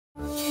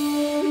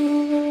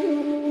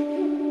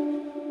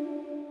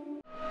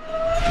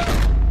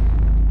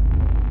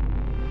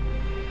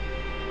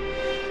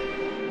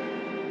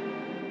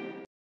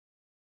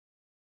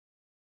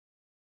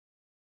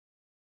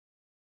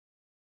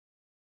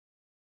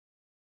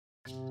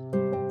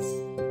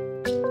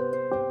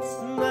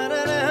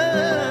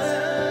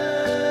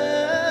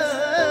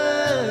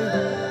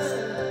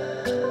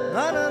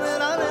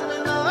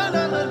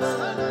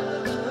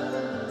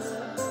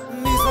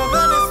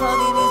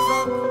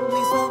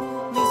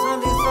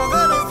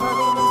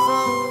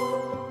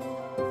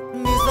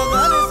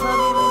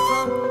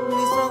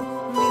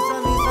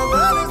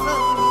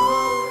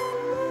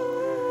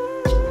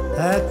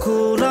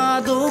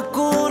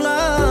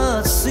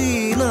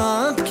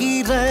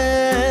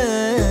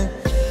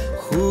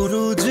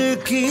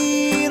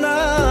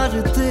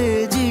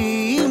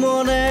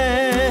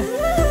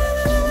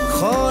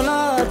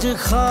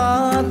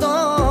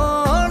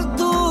বিষাদৰ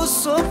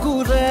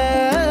দুচকুৰে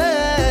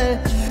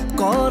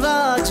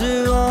কৰাজ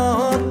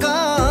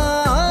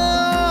অকাদৰতে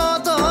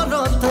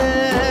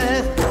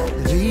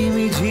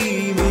ৰিমি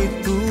ঝিমি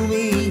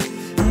তুমি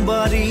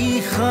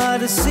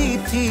বাৰিষাৰ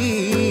চিঠি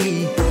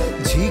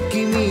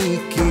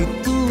ঝিকিমিকি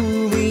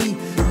তুমি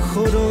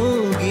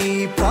সৰগী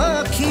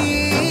পাখি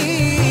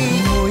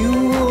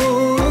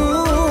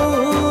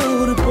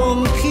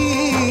ময়ূৰপঙ্খী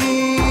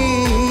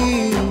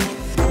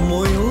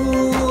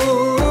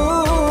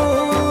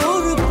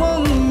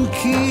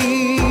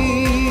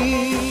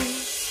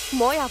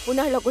মই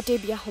আপোনাৰ লগতে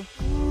বিয়া হ'ম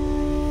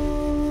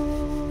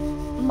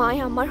মায়ে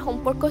আমাৰ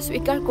সম্পৰ্ক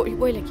স্বীকাৰ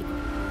কৰিবই লাগিব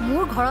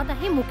মোৰ ঘৰত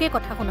আহি মোকে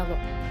কথা শুনাব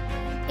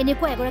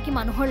এনেকুৱা এগৰাকী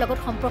মানুহৰ লগত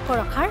সম্পৰ্ক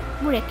ৰখাৰ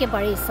মোৰ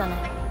একেবাৰে ইচ্ছা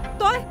নাই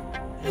তই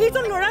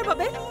এইজন ল'ৰাৰ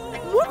বাবে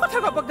মোৰ কথা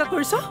অৱজ্ঞা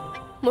কৰিছ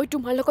মই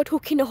তোমাৰ লগত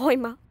সুখী নহয়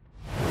মা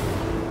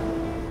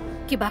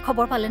কিবা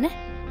খবৰ পালেনে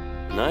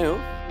নাই অ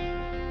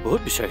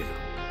বহুত বিচাৰিলো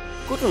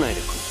ক'তো নাই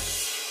দেখোন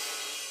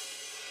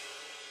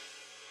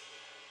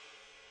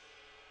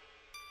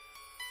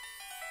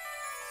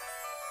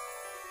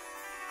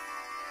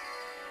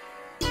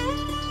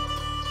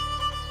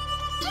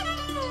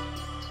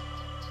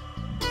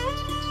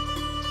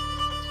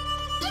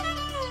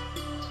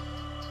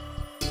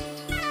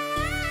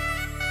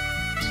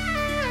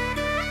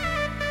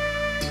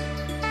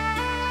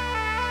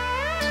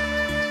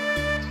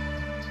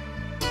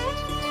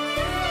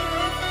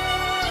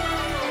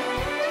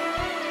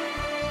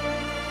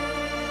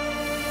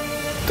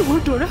তোৰ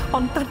দৰে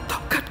সন্তান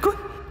থকাতকৈ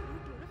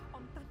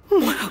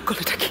মই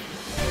অকলে থাকি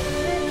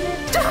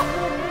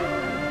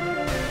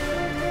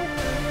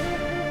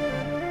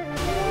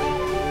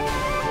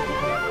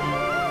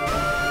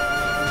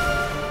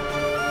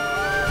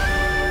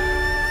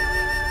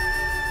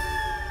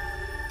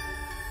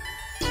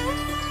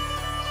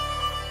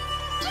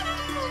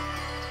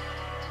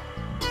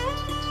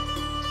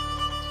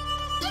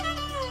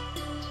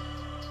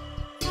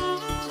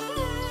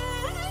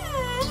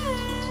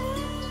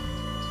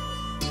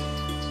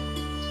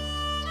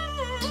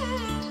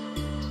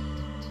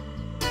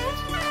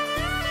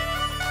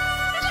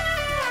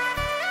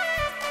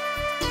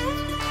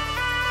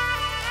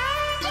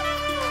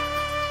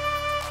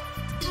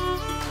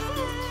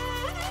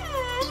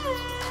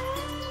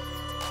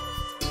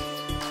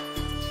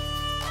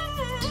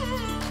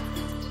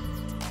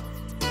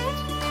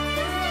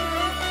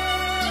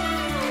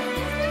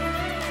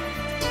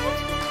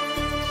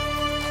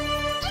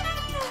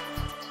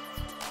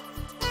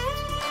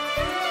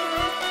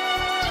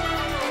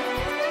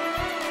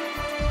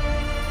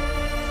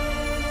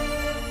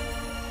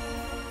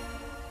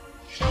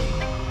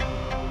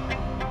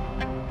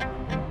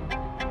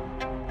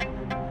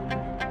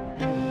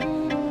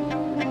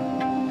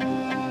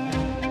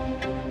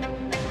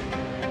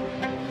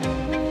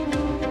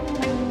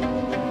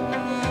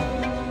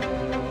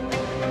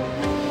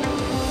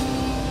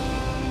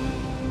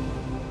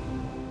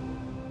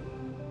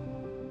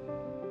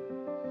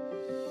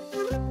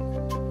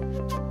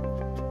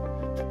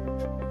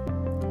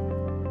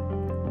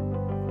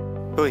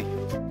ঐ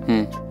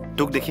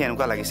তোক দেখি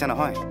এনেকুৱা লাগিছে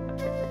নহয়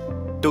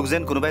তোক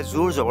যেন কোনোবাই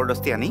জোৰ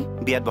জবৰদস্তি আনি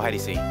বিয়াত বহাই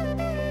দিছে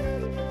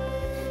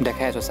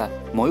দেখাই আছো চা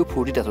ময়ো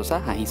ফূৰ্তিত আছো চা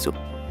হাঁহিছো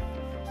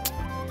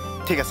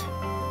ঠিক আছে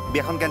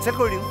বিয়াখন কেনচেল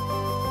কৰি দিওঁ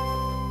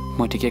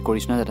মই ঠিকে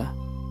কৰিছো না দাদা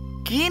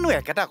কিনো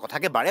একেটা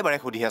কথাকে বাৰে বাৰে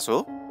সুধি আছো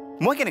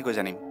মই কেনেকৈ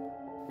জানিম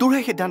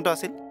তোৰহে সিদ্ধান্ত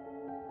আছিল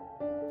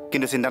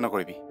কিন্তু চিন্তা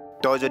নকৰিবি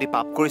তই যদি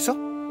পাপ কৰিছ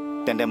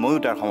তেন্তে ময়ো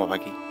তাৰ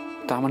সমভাগী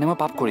তাৰমানে মই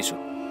পাপ কৰিছো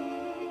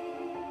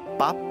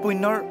পাপ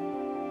পুণ্যৰ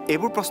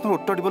এইবোৰ প্ৰশ্নৰ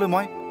উত্তৰ দিবলৈ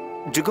মই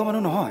যোগ্য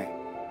মানুহ নহয়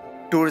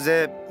তোৰ যে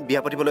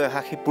বিয়া পাতিবলৈ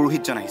অহা সেই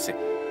পুৰোহিতজন আহিছে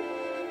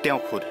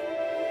তেওঁক সোধ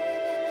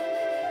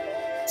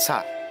চা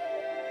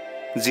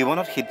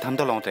জীৱনত সিদ্ধান্ত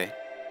লওঁতে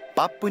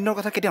পাপ পুণ্যৰ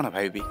কথা কেতিয়াও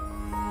নাভাবিবি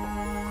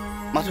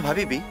মাথো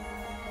ভাবিবি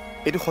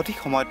এইটো সঠিক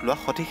সময়ত লোৱা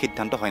সঠিক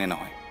সিদ্ধান্ত হয়নে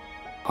নহয়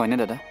হয়নে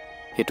দাদা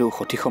এইটো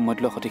সঠিক সময়ত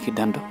লোৱা সঠিক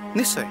সিদ্ধান্ত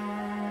নিশ্চয়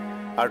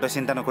আৰু তই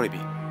চিন্তা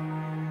নকৰিবি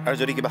আৰু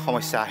যদি কিবা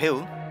সমস্যা আহেও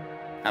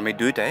আমি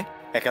দুয়োটাই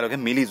একেলগে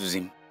মিলি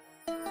যুঁজিম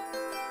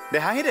দে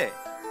হাঁহি দে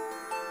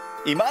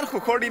ইমান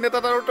সুখৰ দিন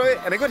এটাত আৰু তই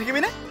এনেকৈ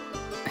থাকিবিনে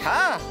হা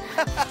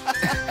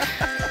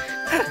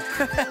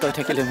তই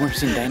থাকিলে মোৰ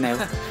চিন্তাই নাই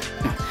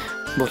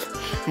বল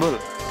বল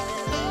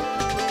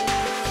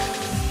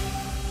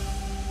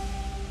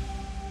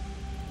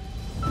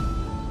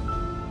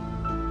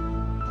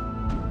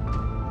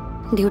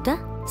দেউতা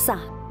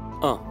চাহ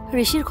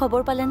ঋষিৰ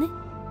খবৰ পালেনে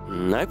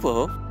নাই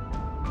পোৱা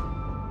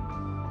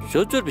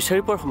য'ত য'ত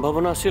বিচাৰি পোৱাৰ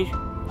সম্ভাৱনা আছিল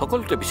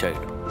সকলোতে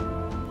বিচাৰিলো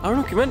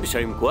আৰুনো কিমান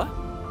বিচাৰিম কোৱা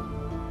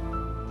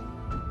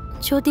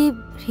যদি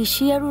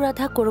ঋষি আৰু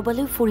ৰাধা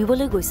কৰবালৈ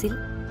ফুৰিবলৈ গৈছিল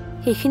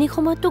সেইখিনি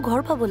সময়ততো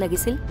ঘৰ পাব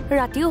লাগিছিল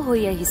ৰাতিও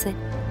হৈ আহিছে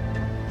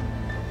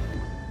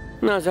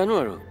নাজানো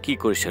আৰু কি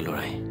কৰিছে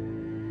ল'ৰাই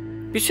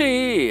পিছে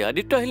এই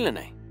আদিত্য আহিল নে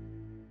নাই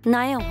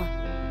নাই অহা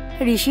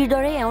ঋষিৰ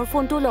দৰে এওঁৰ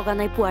ফোনটো লগা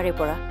নাই পুৱাৰে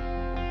পৰা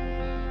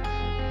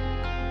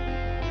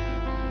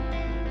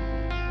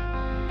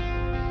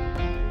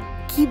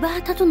কিবা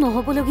এটাতো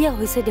নহ'বলগীয়া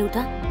হৈছে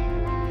দেউতা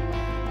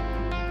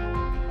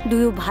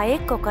দুয়ো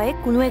ভায়েক ককায়েক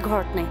কোনোৱে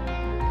ঘৰত নাই,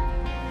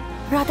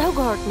 ৰাধাও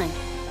ঘৰত নাই।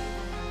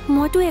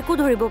 মইতো একো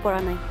ধৰিব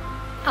পৰা নাই।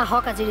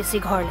 আহক আজি ঋষি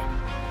ঘৰলৈ।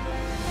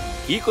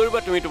 কি কৰিবা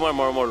তুমি তোমাৰ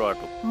মৰমৰ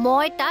ল'ৰাটোক?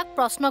 মই তাক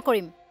প্ৰশ্ন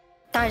কৰিম,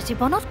 তাৰ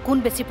জীৱনত কোন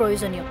বেছি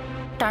প্ৰয়োজনীয়,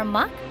 তাৰ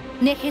মাক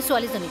নে সেই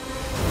ছোৱালীজনী?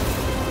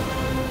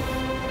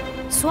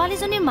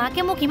 ছোৱালীজনীৰ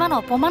মাকে মোক ইমান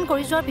অপমান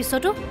কৰি যোৱাৰ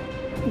পিছতো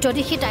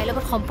যদি সি তাইৰ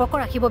লগত সম্পৰ্ক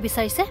ৰাখিব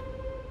বিচাৰিছে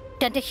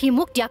তেন্তে সি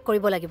মোক ত্যাগ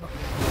কৰিব লাগিব।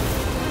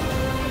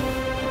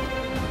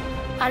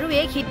 আৰু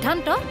এই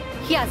সিদ্ধান্ত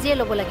সি আজিয়ে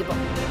ল'ব লাগিব।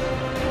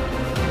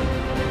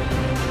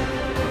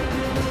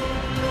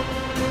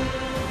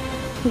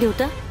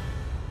 দেউতা,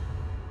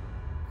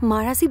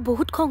 মাৰ আজি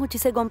বহুত খং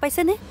উঠিছে, গম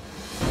পাইছেনে?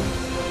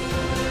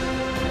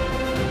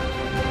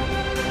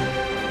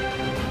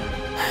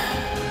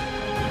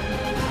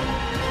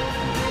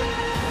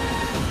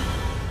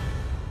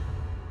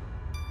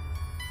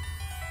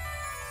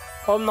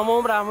 ओम नमो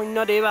ब्राह्मण्य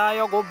देवाय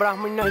गो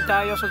ब्राह्मण्य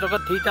हिताय स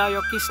जगत हिताय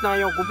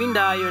कृष्णाय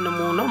गोविंदाय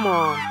नमो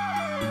नमः।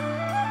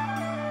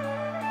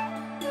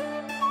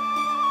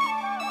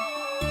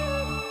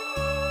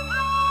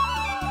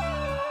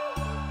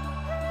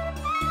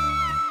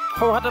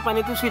 हाथे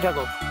पानी तो चुई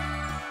थाको।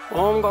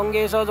 ओम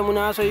गंगेश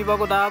यमुना चैव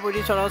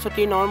गोदावरी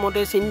सरस्वती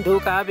नर्मदे सिंधु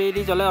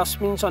कावेरी जले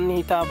अस्मिन्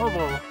सन्निहिता भव।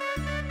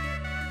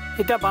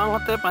 इतना बाँ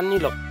हाथे पानी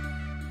लग,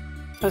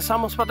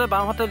 चामच पाते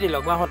बाँ हाथे दी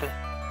लग, बाँ हाथे।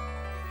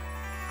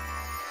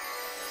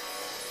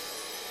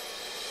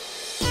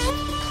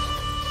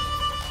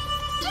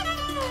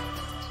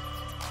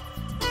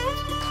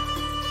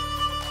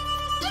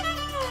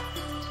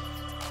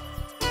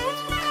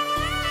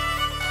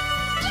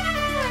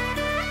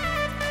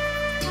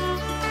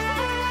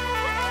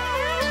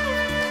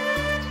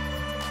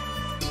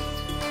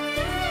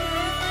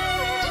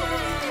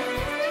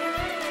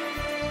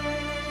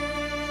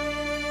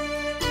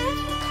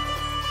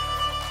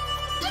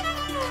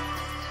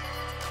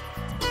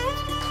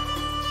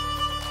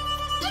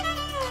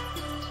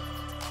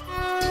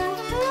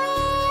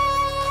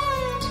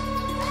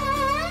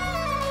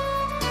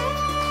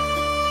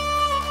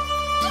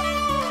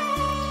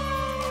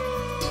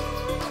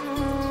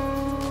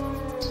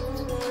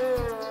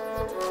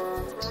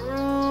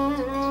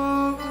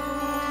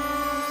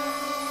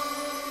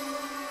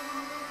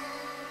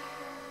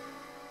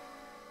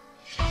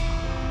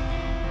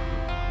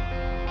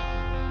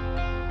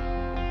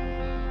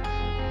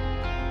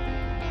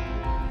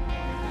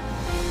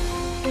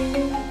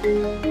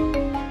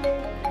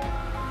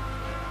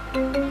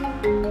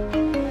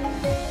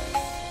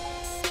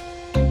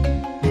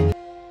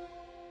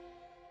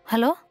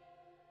 हेलो,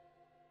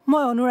 मैं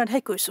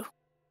अनुराधाई কৈছো,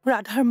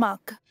 राधार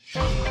माक।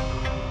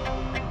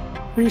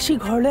 ऋषि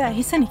घरলৈ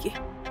আহিছে নেকি?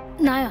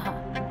 নাই অহা।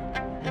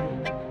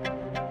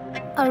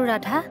 আৰু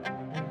ৰাধা?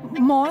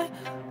 মই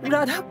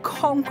ৰাধাক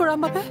খং কৰাৰ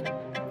বাবে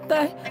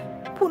তাই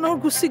পুনৰ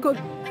গুচি গ'ল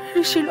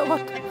ঋষিৰ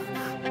লগত।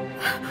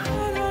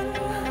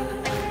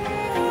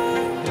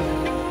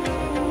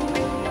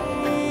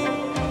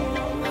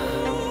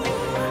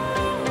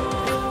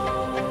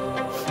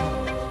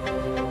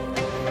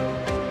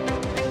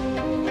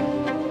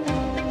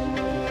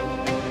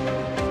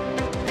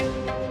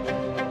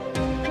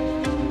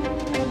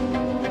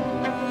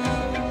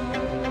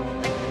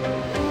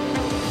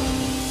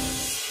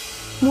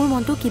 মোৰ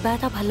মনটো কিবা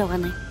এটা ভাল লগা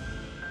নাই।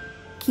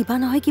 কিবা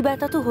নহয় কিবা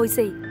এটাতো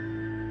হৈছেই,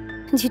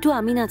 যিটো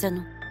আমি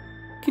নাজানো।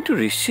 কিন্তু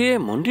ঋষিয়ে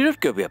মন্দিৰত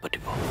কিয় বিয়া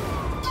পাতিব?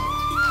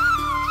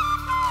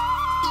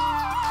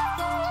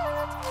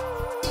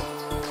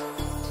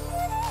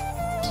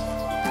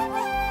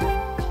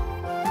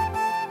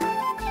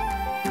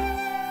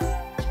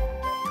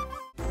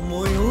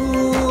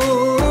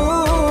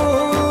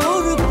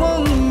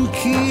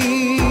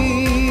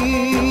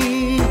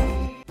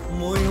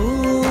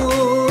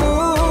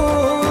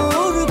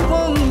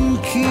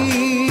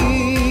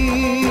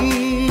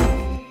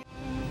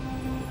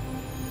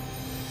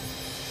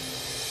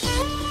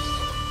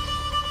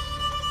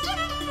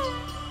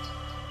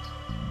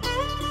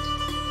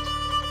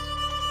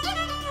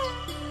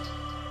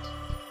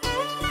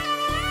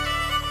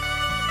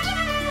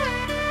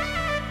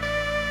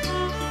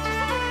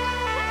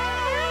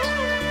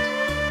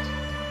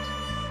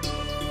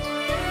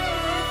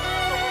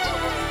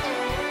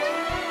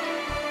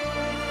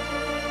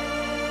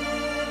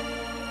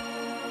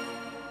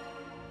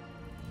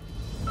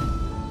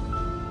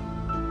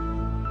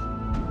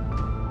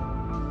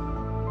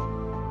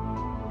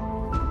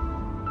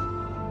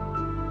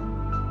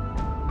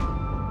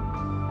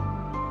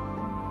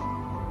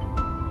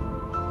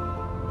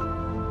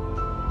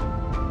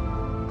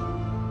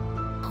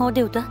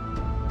 দেউতা,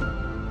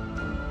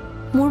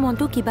 মোৰ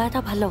মনটো কিবা এটা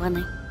ভাল লগা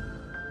নাই।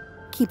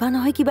 কিবা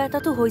নহয় কিবা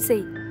এটাতো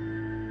হৈছেই,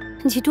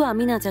 যিটো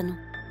আমি নাজানো।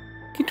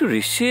 কিন্তু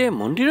ঋষিয়ে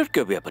মন্দিৰত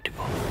কিয় বিয়া পাতিব?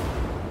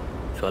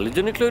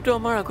 ছোৱালীজনীক লৈতো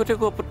আমাৰ আগতে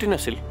একো আপত্তি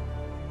নাছিল।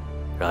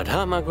 ৰাধা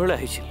আমাৰ ঘৰলৈ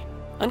আহিছিল,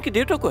 আনকি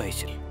দেউতাকো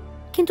আহিছিল।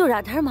 কিন্তু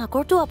ৰাধাৰ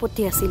মাকৰতো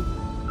আপত্তি আছিল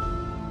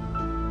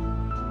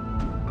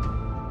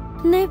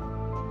নে?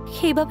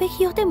 সেইবাবে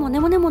সিহঁতে মনে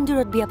মনে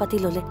মন্দিৰত বিয়া পাতি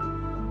ল'লে।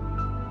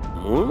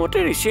 মোৰ মতে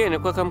ঋষিয়ে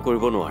এনেকুৱা কাম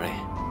কৰিব নোৱাৰে।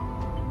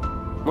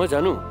 মই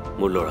জানো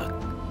মোৰ ল'ৰাক,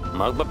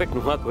 মাক বাপেক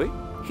নোহোৱাকৈ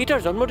সি তাৰ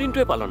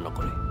জন্মদিনটোৱে পালন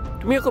নকৰে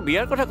তুমি আকৌ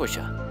বিয়াৰ কথা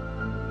কৈছা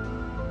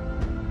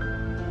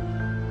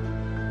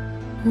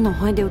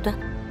নহয় দেউতা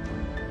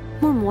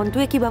মোৰ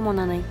মনটোৱে কিবা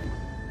মনা নাই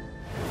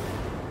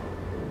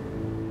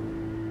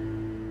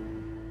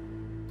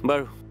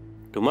বাৰু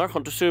তোমাৰ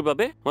সন্তুষ্টিৰ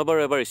বাবে মই বাৰু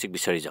এবাৰ ঋষিক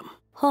বিচাৰি যাম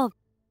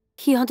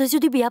সিহঁতে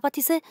যদি বিয়া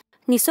পাতিছে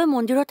নিশ্চয়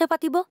মন্দিৰতে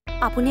পাতিব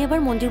আপুনি এবাৰ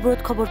মন্দিৰবোৰত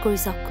খবৰ কৰি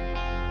যাওক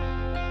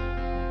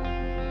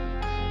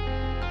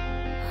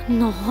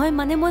নহয়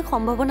মানে মই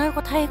সম্ভাৱনাৰ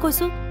কথাহে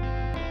কৈছো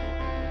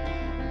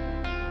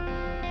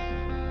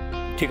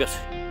ঠিক আছে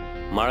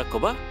মাৰাক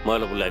ক'বা মই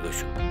অলপ ওলাই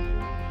গৈছো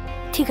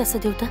ঠিক আছে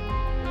দেউতা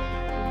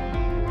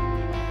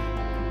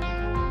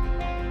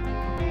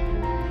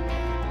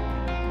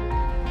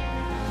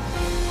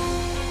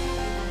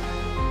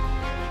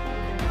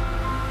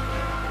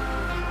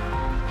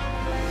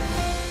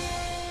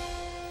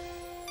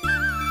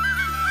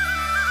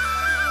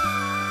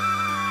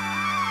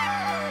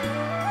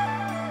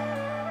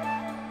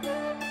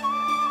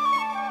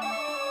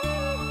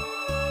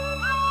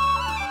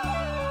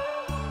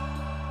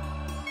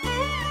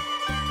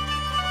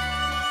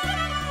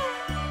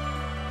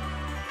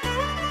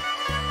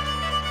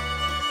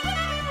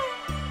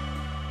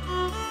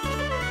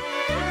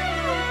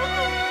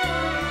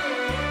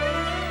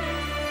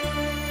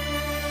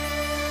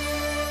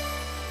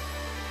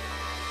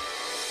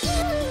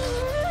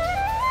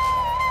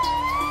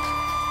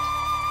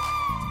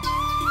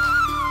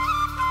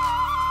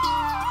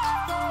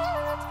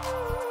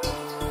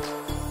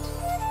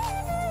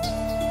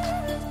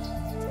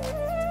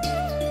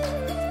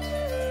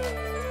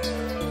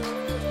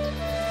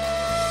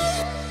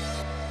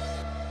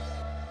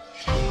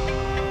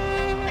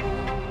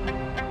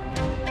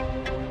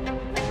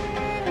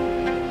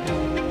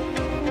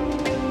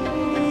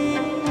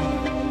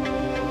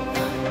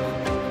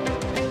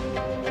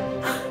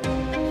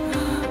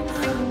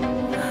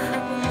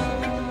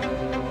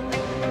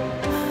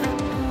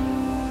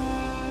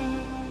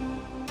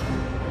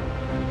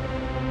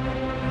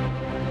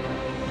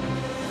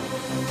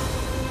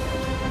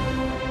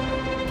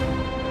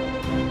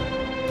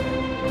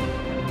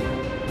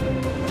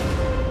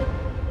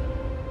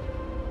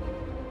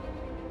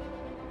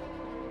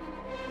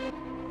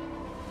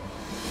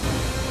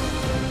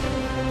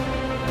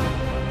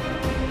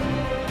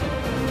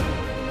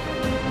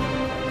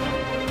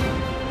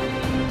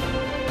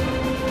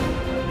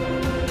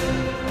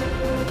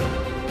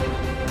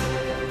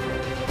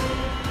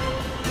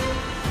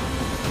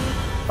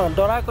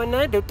দৰা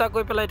কন্যাই দেউতাক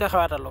গৈ পেলাই এতিয়া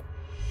সেৱা এটা লওক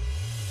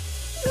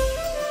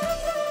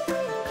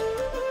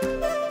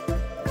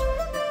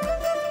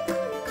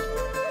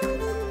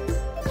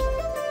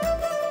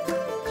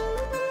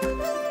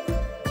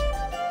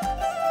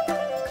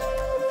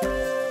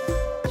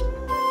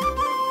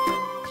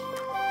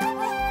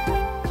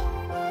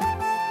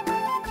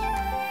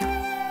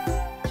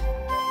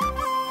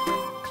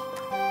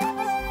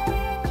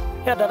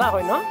দাদা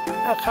হয় ন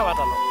সেৱা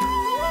এটা লওক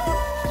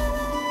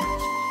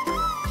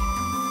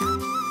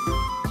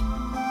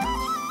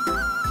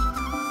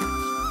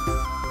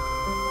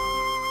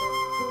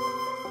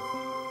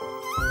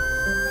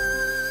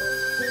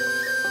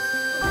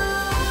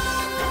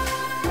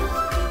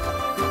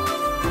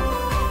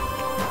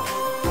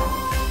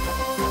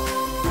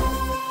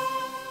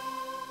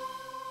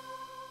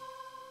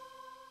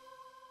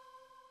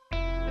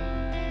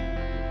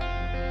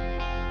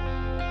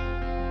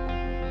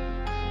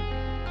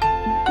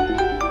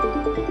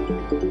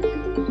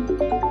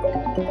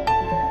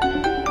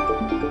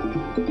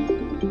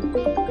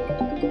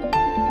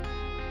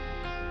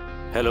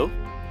হেল্ল'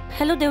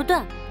 হেল্ল' দেউতা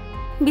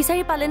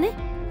বিচাৰি পালেনে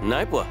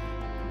নাই পোৱা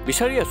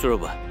বিচাৰি আছো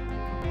ৰবা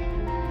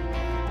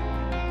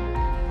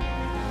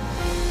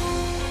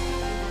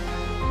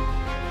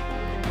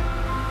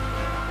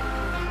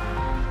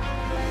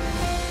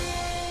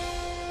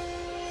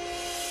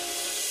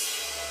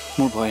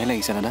মোৰ ভয়হে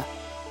লাগিছে দাদা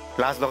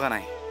লাজ লগা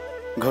নাই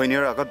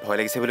ঘৈণীৰ আগত ভয়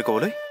লাগিছে বুলি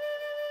ক'বলৈ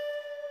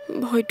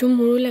ভয়টো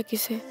মোৰো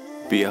লাগিছে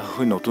বিয়া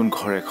হৈ নতুন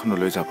ঘৰ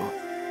এখনলৈ যাব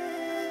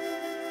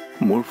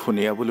মোৰ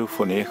ফণীয়া বোলো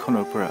ফণী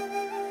এখনৰ পৰা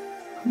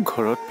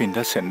ঘৰত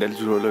পিন্ধা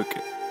চেণ্ডেলযোৰলৈকে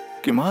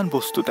কিমান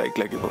বস্তু তাইক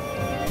লাগিব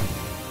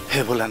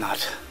হে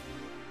ভোলানাথ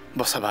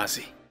বচাবা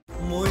আজি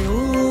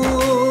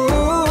ময়ূৰপঙ্খী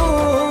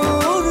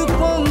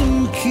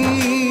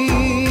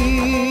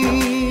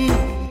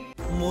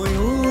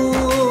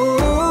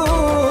ময়ূৰপঙ্খী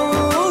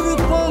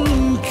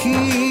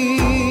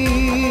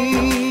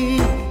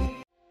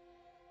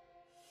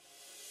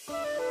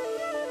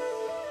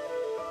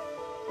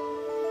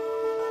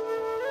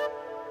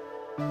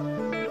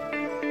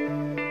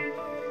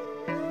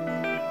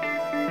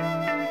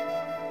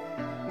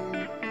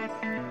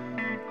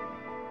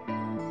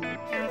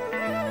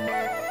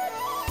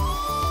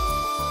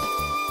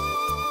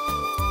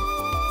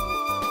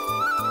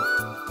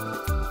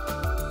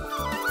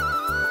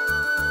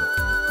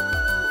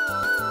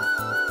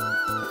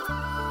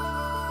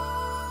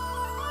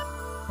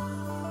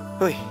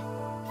ঐ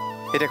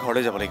এতিয়া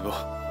ঘৰলৈ যাব লাগিব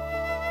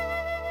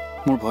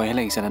মোৰ ভয়হে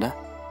লাগিছে দাদা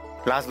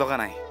লাজ লগা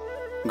নাই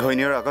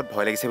ঘৈণীৰ আগত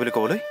ভয় লাগিছে বুলি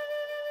ক'বলৈ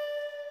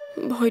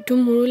ভয়টো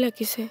মোৰো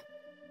লাগিছে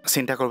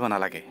চিন্তা কৰিব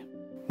নালাগে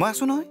মই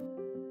আছো নহয়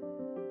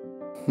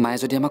মায়ে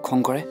যদি আমাক খং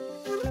কৰে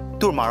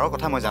তোৰ মাৰৰ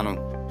কথা মই জানো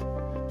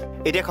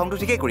এতিয়া খংটো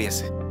ঠিকেই কৰি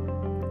আছে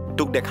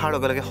তোক দেখাৰ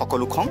লগে লগে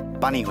সকলো খং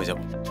পানী হৈ যাব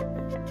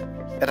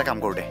এটা কাম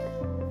কৰো দে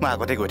মই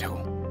আগতে গৈ থাকো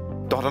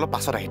তহঁত অলপ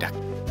পাছত আহি থাক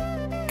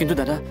কিন্তু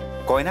দাদা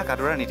কইনা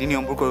কাটৰাৰ নীতি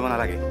নিয়মবোৰ কৰিব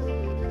নালাগে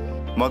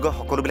মই গৈ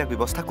সকলোবিলাক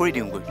ব্যৱস্থা কৰি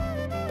দিওঁগৈ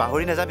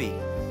পাহৰি নাযাবি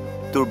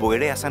তোৰ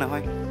বৈৰে আছে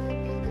নহয়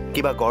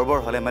কিবা গৰ্বৰ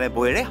হ'লে মানে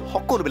বৈৰে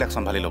সকলোবিলাক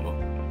চম্ভালি ল'ব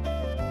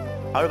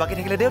আৰু বাকী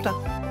থাকিলে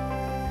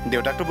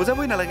দেউতাকটো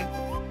বুজাবই নালাগে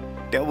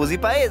তেওঁ বুজি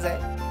পায়ে যায়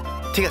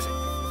ঠিক আছে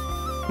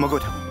মই গৈ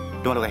থাকোঁ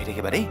তোমালোক আহি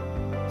থাকিবা দেই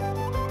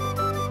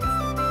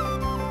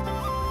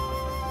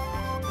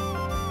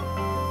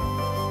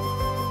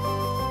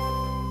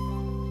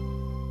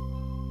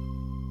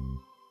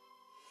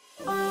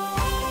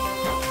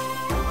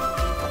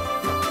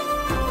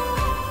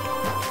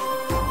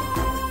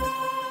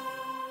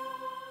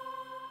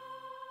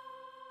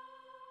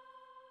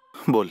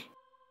বল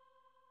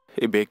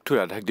এই বেগটো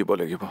ৰাধাক দিব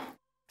লাগিব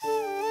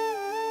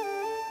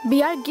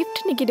বিয়াৰ গিফ্ট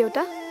নেকি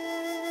দেউতা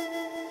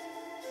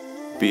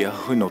বিয়া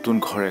হৈ নতুন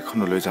ঘৰ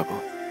এখনলৈ যাব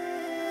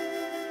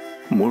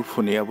মোৰ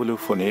ফোনিয়া বোলো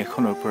ফোনি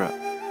এখনৰ পৰা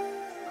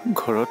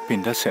ঘৰত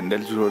পিন্ধা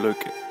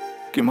চেণ্ডেলযোৰলৈকে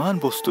কিমান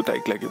বস্তু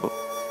তাইক লাগিব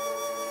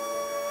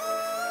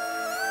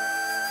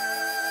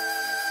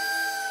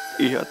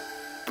ইয়াত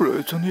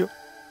প্ৰয়োজনীয়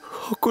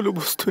সকলো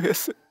বস্তুৱে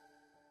আছে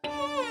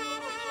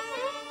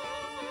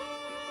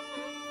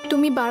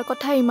তুমি বাৰ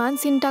কথা ইমান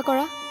চিন্তা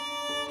কৰা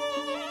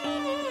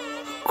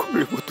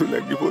কৰিবতো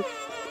লাগিব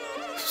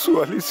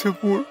ছোৱালী যে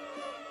মোৰ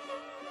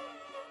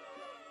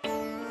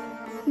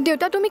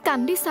দেউতা তুমি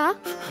কান্দিছা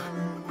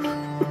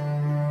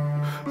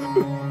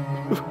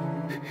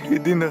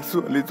সিদিনা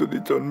ছোৱালীজনী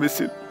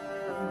জন্মিছিল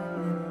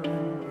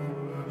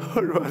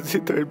আৰু আজি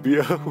তাইৰ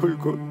বিয়া হৈ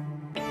গ'ল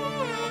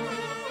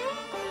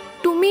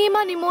তুমি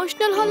ইমান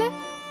ইমোচনেল হলে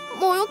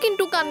ময়ো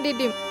কিন্তু কান্দি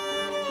দিম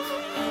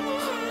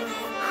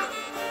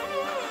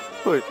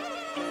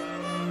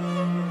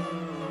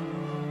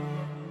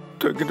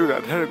তই কিন্তু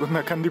ৰাধাৰ আগত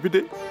নাকান্দিবি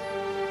দেই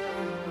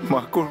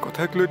মাকৰ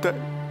কথাক লৈ তাই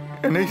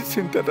এনেই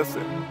চিন্তাত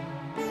আছে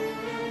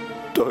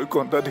তই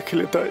কন্দা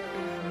দেখিলে তাই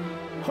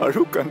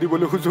আৰু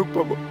কান্দিবলৈ সুযোগ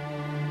পাব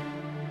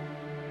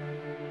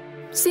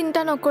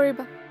চিন্তা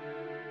নকৰিবা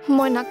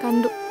মই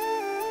নাকান্দো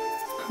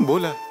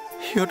ব'লা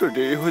সিহঁতৰ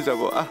দেৰি হৈ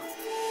যাব আহ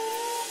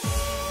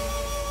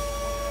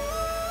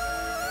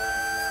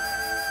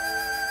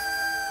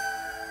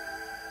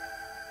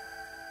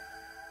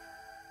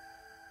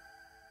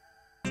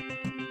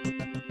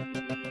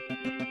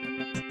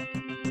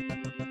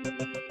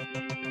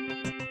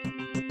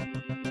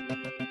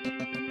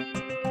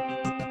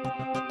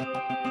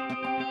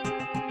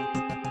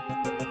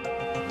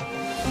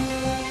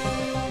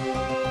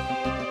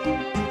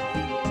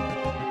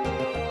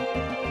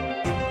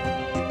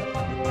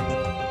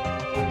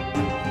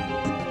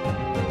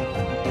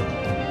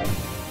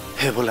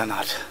হে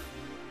ভোলানাথ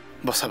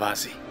বচাবা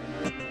আজি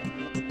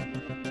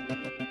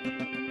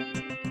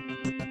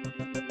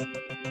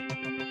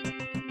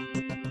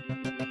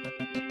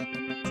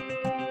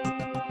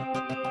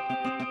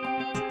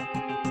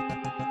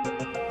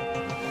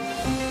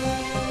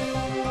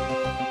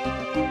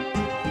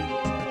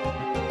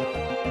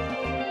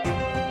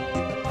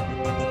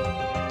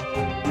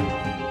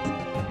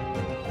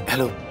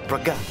হেল্ল'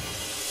 প্ৰজ্ঞা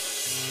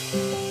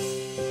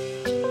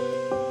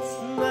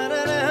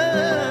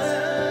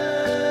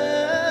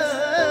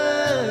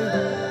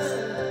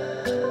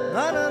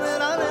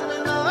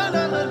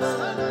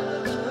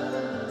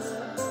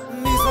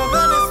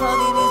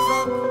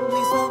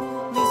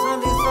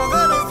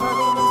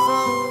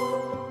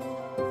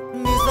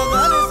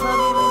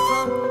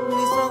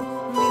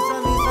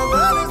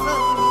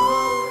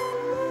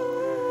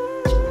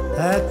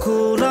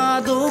কোলা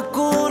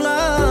দুকোলা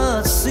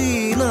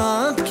সিনা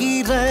কি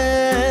ৰে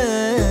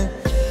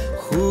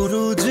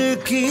সুৰুজ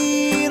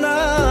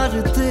কিনাৰ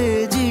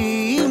তেজি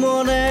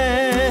মনে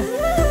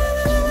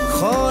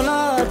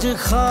খলাজ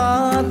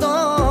খাদ